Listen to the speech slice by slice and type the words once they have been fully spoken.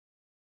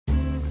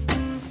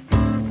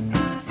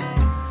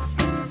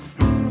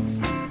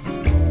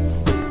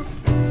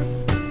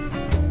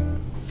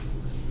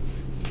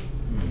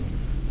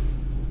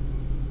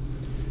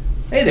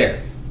Hey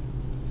there!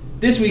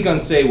 This week on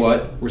Say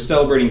What, we're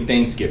celebrating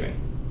Thanksgiving.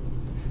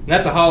 And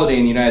that's a holiday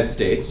in the United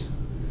States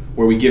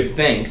where we give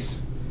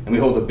thanks and we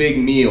hold a big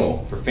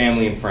meal for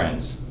family and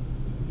friends.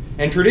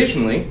 And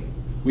traditionally,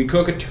 we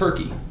cook a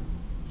turkey.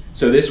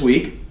 So this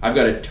week, I've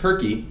got a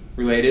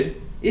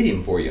turkey-related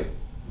idiom for you.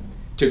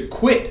 To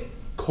quit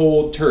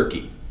cold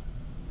turkey.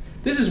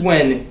 This is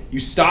when you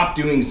stop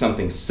doing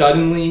something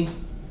suddenly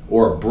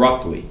or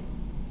abruptly.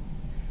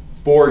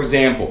 For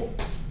example,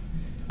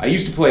 I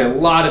used to play a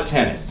lot of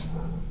tennis,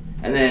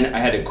 and then I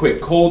had to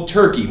quit cold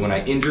turkey when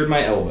I injured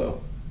my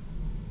elbow.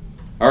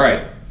 All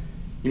right,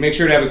 you make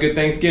sure to have a good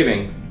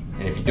Thanksgiving,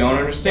 and if you don't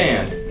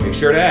understand, make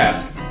sure to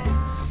ask,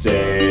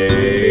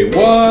 say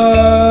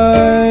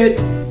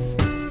what?